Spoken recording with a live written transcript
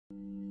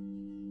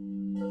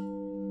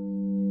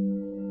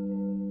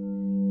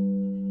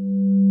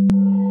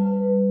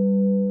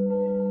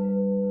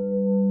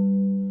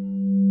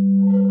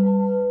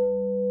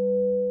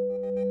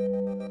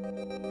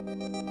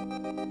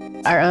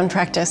own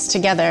practice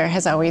together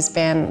has always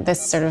been this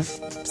sort of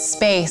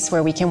space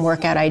where we can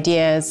work out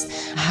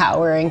ideas, how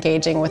we're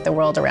engaging with the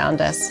world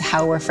around us,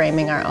 how we're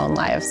framing our own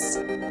lives.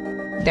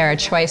 There are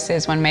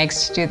choices one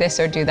makes to do this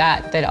or do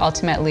that that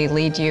ultimately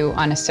lead you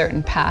on a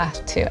certain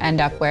path to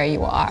end up where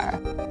you are.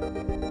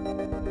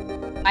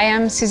 I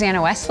am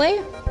Susannah Wesley.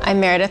 I'm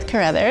Meredith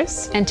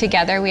Carruthers. And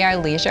together we are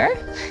Leisure.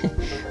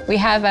 We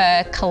have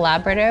a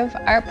collaborative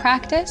art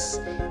practice.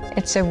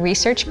 It's a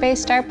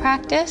research-based art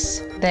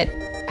practice that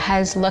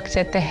has looked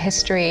at the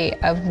history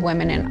of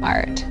women in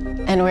art.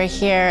 And we're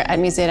here at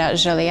Musée de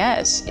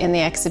Joliette in the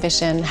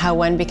exhibition, How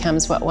One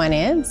Becomes What One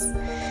Is,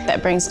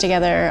 that brings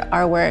together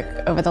our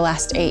work over the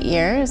last 8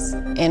 years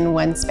in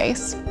one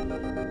space.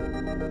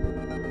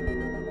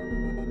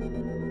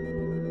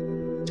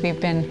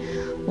 We've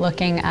been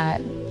looking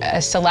at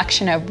a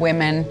selection of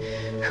women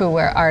who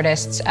were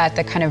artists at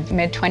the kind of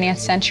mid-20th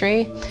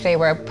century. They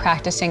were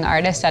practicing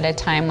artists at a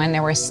time when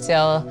there were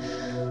still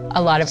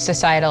a lot of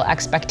societal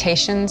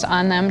expectations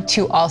on them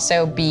to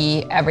also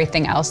be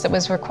everything else that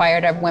was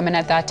required of women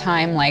at that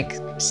time, like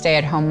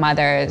stay-at-home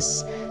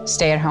mothers,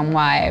 stay-at-home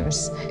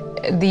wives.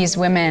 These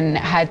women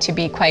had to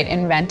be quite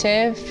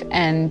inventive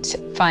and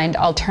find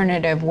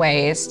alternative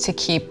ways to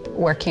keep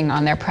working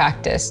on their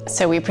practice.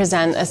 So we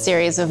present a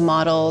series of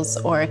models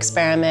or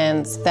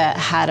experiments that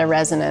had a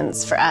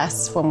resonance for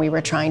us when we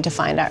were trying to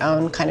find our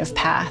own kind of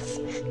path.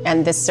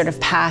 And this sort of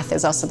path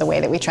is also the way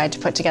that we tried to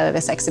put together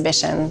this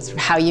exhibition.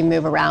 How you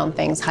move around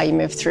things, how you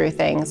move through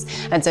things,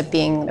 ends up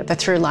being the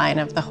through line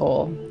of the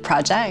whole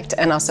project,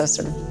 and also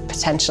sort of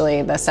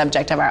potentially the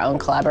subject of our own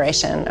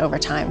collaboration over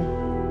time.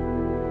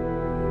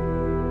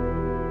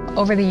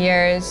 Over the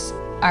years,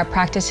 our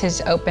practice has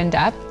opened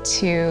up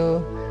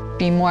to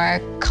be more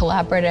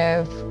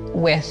collaborative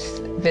with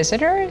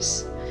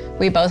visitors.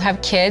 We both have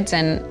kids,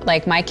 and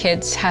like my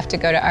kids have to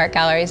go to art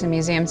galleries and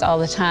museums all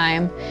the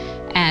time.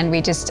 And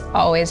we just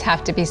always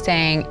have to be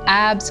saying,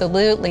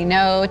 absolutely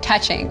no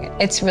touching.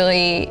 It's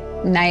really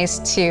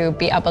nice to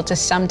be able to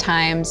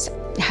sometimes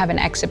have an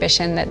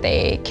exhibition that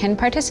they can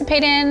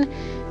participate in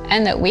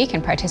and that we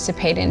can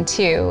participate in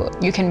too.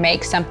 You can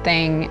make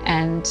something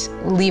and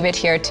leave it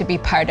here to be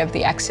part of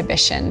the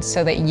exhibition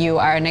so that you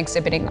are an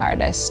exhibiting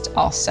artist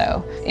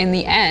also. In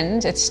the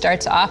end, it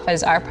starts off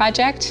as our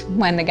project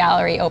when the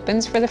gallery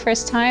opens for the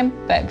first time,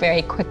 but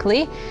very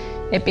quickly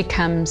it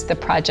becomes the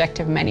project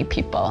of many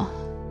people.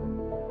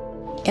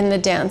 In the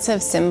dance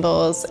of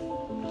symbols,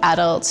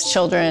 adults,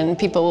 children,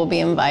 people will be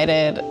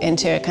invited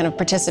into a kind of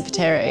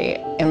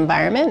participatory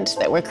environment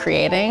that we're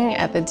creating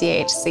at the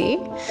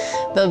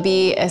DHC. There'll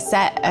be a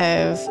set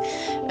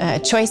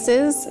of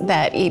choices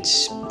that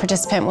each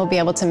participant will be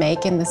able to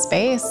make in the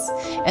space.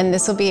 And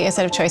this will be a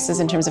set of choices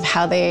in terms of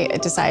how they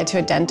decide to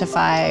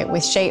identify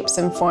with shapes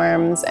and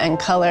forms and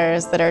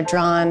colors that are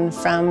drawn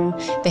from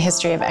the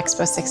history of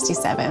Expo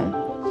 67.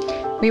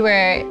 We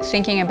were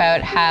thinking about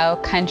how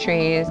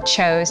countries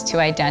chose to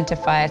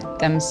identify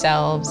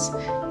themselves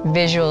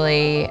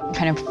visually,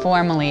 kind of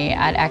formally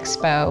at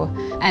Expo.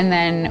 And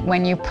then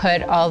when you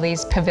put all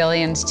these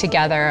pavilions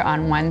together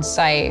on one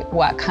site,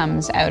 what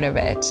comes out of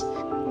it?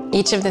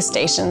 Each of the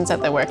stations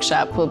at the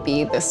workshop will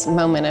be this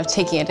moment of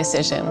taking a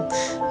decision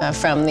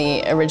from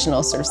the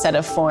original sort of set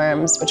of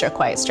forms, which are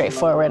quite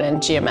straightforward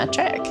and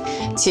geometric,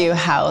 to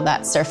how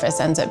that surface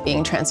ends up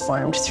being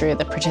transformed through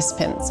the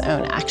participants'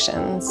 own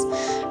actions.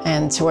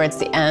 And towards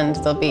the end,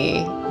 there'll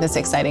be this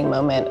exciting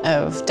moment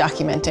of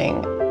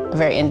documenting a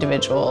very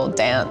individual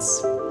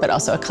dance, but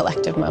also a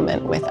collective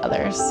moment with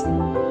others.